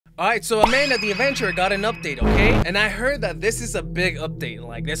Alright, so Amanda the Adventurer got an update, okay? And I heard that this is a big update.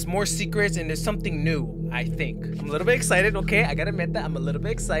 Like, there's more secrets and there's something new, I think. I'm a little bit excited, okay? I gotta admit that I'm a little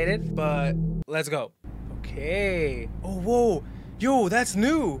bit excited, but let's go. Okay. Oh, whoa. Yo, that's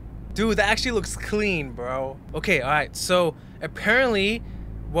new. Dude, that actually looks clean, bro. Okay, alright, so apparently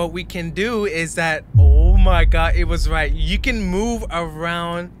what we can do is that, oh my god, it was right. You can move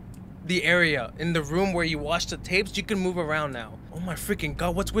around the area in the room where you watch the tapes. You can move around now. Oh my freaking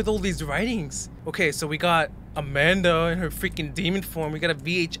god, what's with all these writings? Okay, so we got Amanda in her freaking demon form. We got a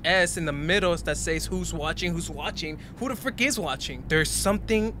VHS in the middle that says who's watching, who the frick is watching. There's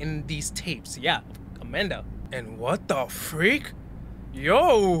something in these tapes. Yeah, Amanda. And what the freak?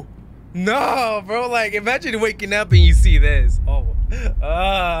 Yo, no, bro, like imagine waking up and you see this. Oh.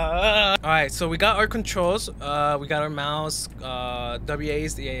 Alright, so we got our controls. We got our mouse,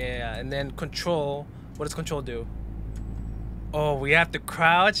 WAs, yeah. And then control. What does control do? Oh, we have to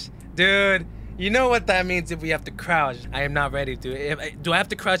crouch? Dude, you know what that means if we have to crouch. I am not ready, dude. Do I have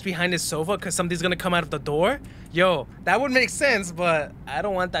to crouch behind this sofa because something's gonna come out of the door? Yo, that would make sense, but I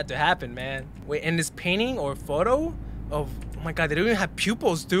don't want that to happen, man. Wait, in this painting or photo of, oh my god, they don't even have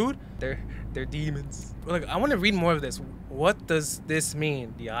pupils, dude. They're demons. Look, I want to read more of this. What does this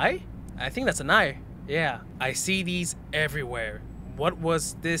mean? The eye? I think that's an eye. Yeah, I see these everywhere. What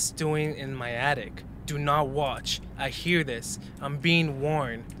was this doing in my attic? Do not watch. I hear this. I'm being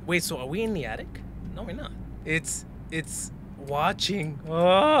warned. Wait, so are we in the attic? No, we're not. It's watching.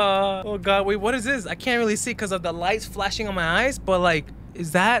 Oh god, wait, what is this? I can't really see because of the lights flashing on my eyes, but like,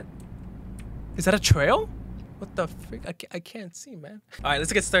 is that a trail? What the frick? I can't see, man. All right,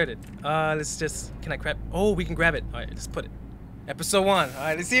 let's get started. Let's just, can I grab? Oh, we can grab it. All right, let's put it. Episode 1. All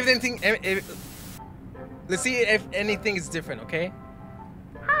right, let's see if anything, let's see if anything is different, okay?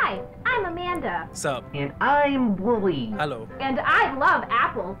 Hi, I'm Amanda. What's up? And I'm Wooly. Hello. And I love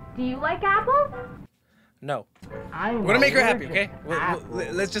apples. Do you like apples? No. We're gonna make her happy, okay?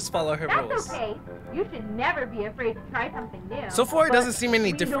 Let's just follow her rules. That's okay. You should never be afraid to try something new. So far, it doesn't seem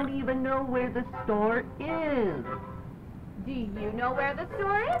any different. We don't even know where the store is. Do you know where the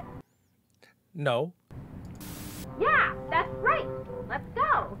store is? No. Yeah, that's right. Let's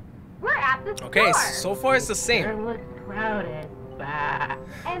go. We're at the store. Okay, so far it's the same. It looks crowded. Bah.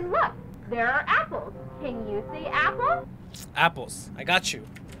 And look, there are apples. Can you see apples? Apples. I got you.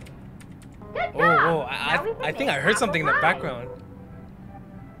 Good job. Whoa. I think I heard something in the background.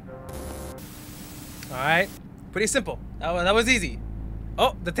 Alright. Pretty simple. That was easy.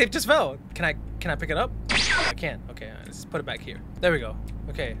 Oh, the tape just fell. Can I pick it up? I can't. Okay, right, let's put it back here. There we go.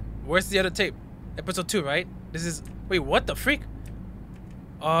 Okay. Where's the other tape? Episode 2, right? This is, wait, what the freak?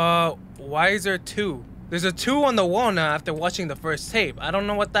 Why is there 2? There's a 2 on the wall now after watching the first tape. I don't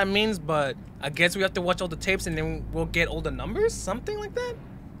know what that means, but I guess we have to watch all the tapes and then we'll get all the numbers? Something like that?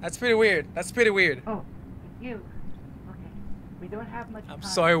 That's pretty weird. That's pretty weird. Oh, you. Okay. We don't have much time. I'm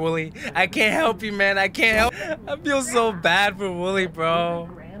sorry, Wooly. I can't help you, man. I can't help. I feel so bad for Wooly, bro.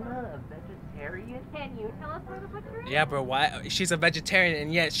 Is Grandma a vegetarian? Can you tell us where the butcher is? Yeah, bro. Why? She's a vegetarian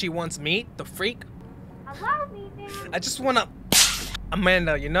and yet she wants meat? The freak? Hello, meat man. I just wanna...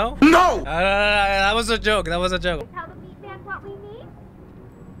 Amanda, you know? No! That was a joke. That was a joke. Tell the meat man what we need?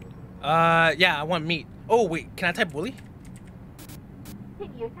 Yeah, I want meat. Oh, wait. Can I type Wooly?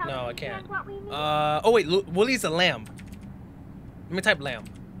 Can you tell No, the I meat can't. man what we need? Oh, wait. Wooly's a lamb. Let me type lamb.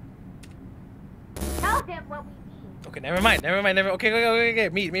 Tell him what we need. Okay, never mind. Okay.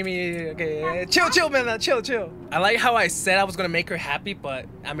 Meat. Okay, chill, man. Chill. I like how I said I was gonna make her happy, but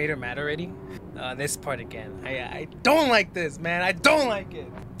I made her mad already. This part again. I don't like this, man. I don't like it.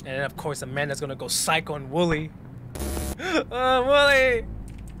 And then, of course, Amanda's gonna go psycho on Wooly. Wooly!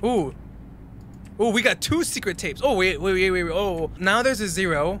 Ooh, we got 2 secret tapes. Oh, wait. Oh, now there's a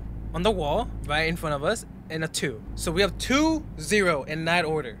 0 on the wall right in front of us and a 2. So we have 2, 0 in that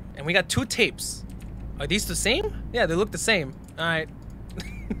order. And we got 2 tapes. Are these the same? Yeah, they look the same. All right.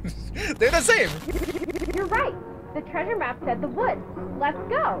 They're the same. You're right. The treasure map said the woods. Let's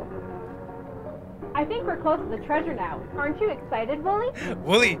go. I think we're close to the treasure now. Aren't you excited, Wooly?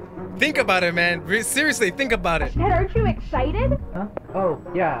 Wooly, think about it, man. Seriously, think about it. Aren't you excited? Huh? Oh,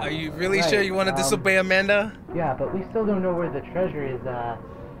 yeah. Are you really sure you want to disobey Amanda? Yeah, but we still don't know where the treasure is,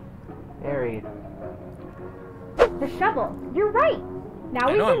 buried. The shovel. You're right.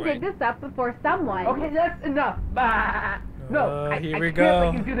 Now we can dig this up before someone... Okay, that's enough. Bah. No, here I we can't go.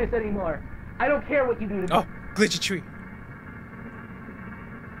 let you do this anymore. I don't care what you do to me. Oh, glitchy tree.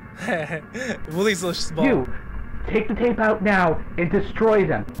 Wooly's so small. You, take the tape out now and destroy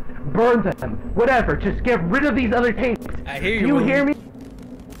them. Burn them. Whatever. Just get rid of these other tapes. I hear you, You Wooly. hear me?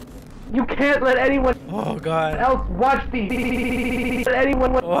 You can't let anyone Oh god. else watch these. Let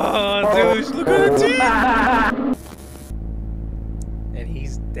anyone. Oh, dude, look at the teeth. And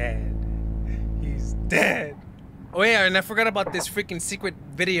he's dead. He's dead. Oh yeah, and I forgot about this freaking secret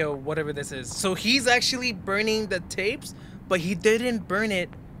video, whatever this is. So he's actually burning the tapes, but he didn't burn it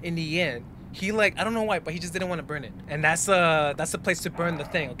in the end. He like, I don't know why, but he just didn't want to burn it. And that's the place to burn the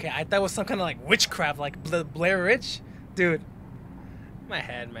thing, okay? I thought it was some kind of like witchcraft, like Blair Witch. Dude, my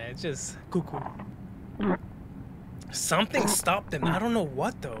head, man, it's just cuckoo. Something stopped him. I don't know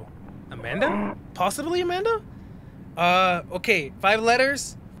what though. Amanda? Possibly Amanda? Okay, 5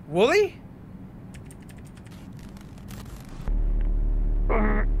 letters. Wooly?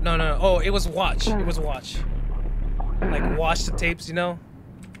 No. Oh, it was watch. It was watch. Like watch the tapes, you know?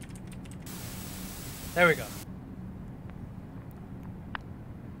 There we go.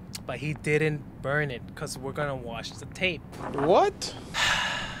 But he didn't burn it because we're gonna watch the tape. What?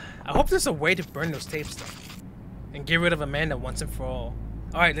 I hope there's a way to burn those tapes though, and get rid of Amanda once and for all.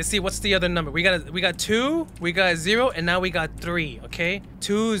 All right, let's see. What's the other number? We got 2, we got 0, and now we got 3. Okay,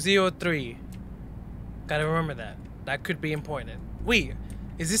 203. Gotta remember that. That could be important. Wait,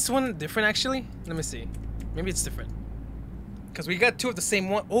 is this one different actually? Let me see. Maybe it's different. Because we got 2 of the same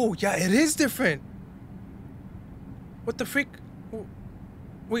one. Oh yeah, it is different. What the freak?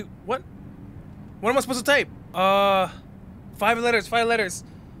 Wait, what? What am I supposed to type? 5 letters, 5 letters.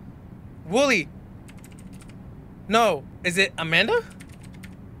 Wooly. No, is it Amanda?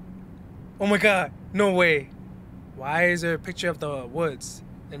 Oh my god, no way. Why is there a picture of the woods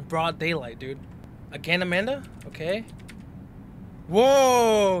in broad daylight, dude? Again, Amanda? Okay.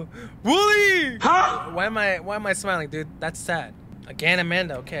 Whoa, Wooly! Huh? Why am I smiling, dude? That's sad. Again,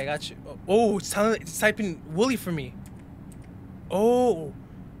 Amanda. Okay, I got you. Oh, it's typing Wooly for me. Oh,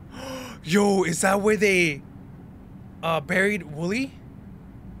 yo, is that where they buried Wooly?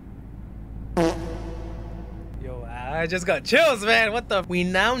 Yo, I just got chills, man. What the? We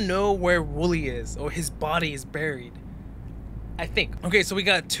now know where Wooly is, or his body is buried. I think. Okay, so we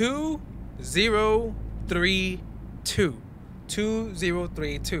got 2032.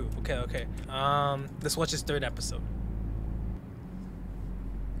 2032. Okay. Let's watch his 3rd episode.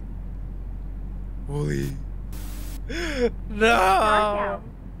 Wooly. No.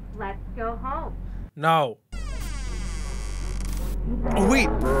 Let's go home. No. Oh wait,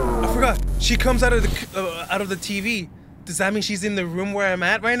 I forgot. She comes out of the TV. Does that mean she's in the room where I'm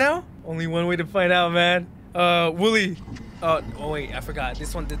at right now? Only one way to find out, man. Wooly. Oh wait, I forgot.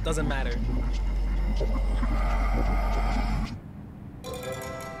 This one doesn't matter.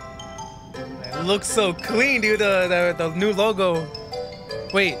 It looks so clean, dude. The new logo.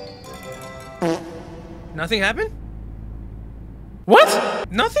 Wait. Nothing happened?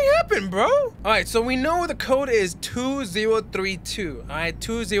 What? Nothing happened, bro. All right, so we know the code is 2032. All right,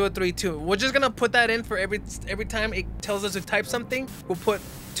 2032. We're just gonna put that in for every time it tells us to type something. We'll put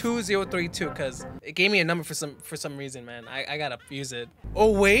 2032 because it gave me a number for some reason, man. I gotta use it.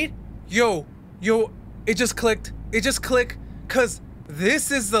 Oh wait, yo, it just clicked. It just clicked because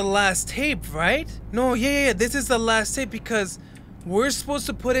this is the last tape, right? No, yeah, this is the last tape because we're supposed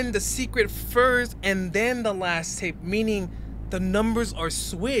to put in the secret first and then the last tape, meaning the numbers are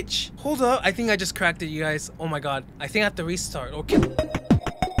switched. Hold up, I think I just cracked it, you guys. Oh my god, I think I have to restart. Okay.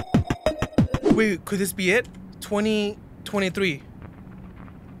 Wait, could this be it? 2023.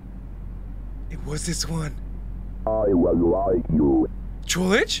 It was this one. I will like you.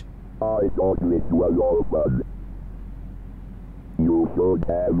 Cholich? I don't miss you a lot, but you should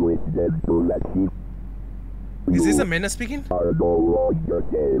have listened to that shit. Is this Amanda speaking? I don't like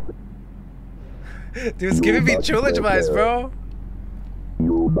yourself. Dude, it's giving me Cholich vibes, bro.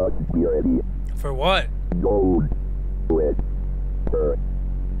 You must be ready. For what? Don't let her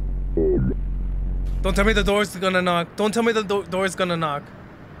in. Don't tell me the door's gonna knock. Don't tell me the door's gonna knock.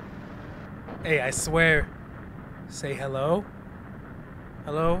 Hey, I swear. Say hello.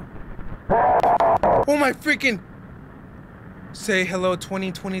 Hello? Oh my freaking... Say hello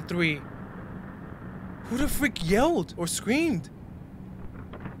 2023. Who the freak yelled or screamed?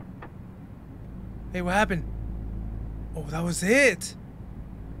 Hey, what happened? Oh, that was it.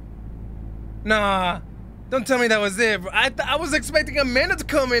 Nah, don't tell me that was it, bro. I was expecting Amanda to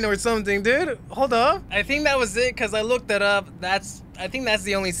come in or something, dude. Hold up. I think that was it because I looked it up. I think that's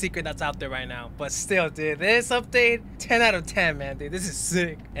the only secret that's out there right now. But still, dude, this update, 10 out of 10, man, dude. This is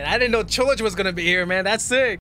sick. And I didn't know Cholich was gonna be here, man. That's sick.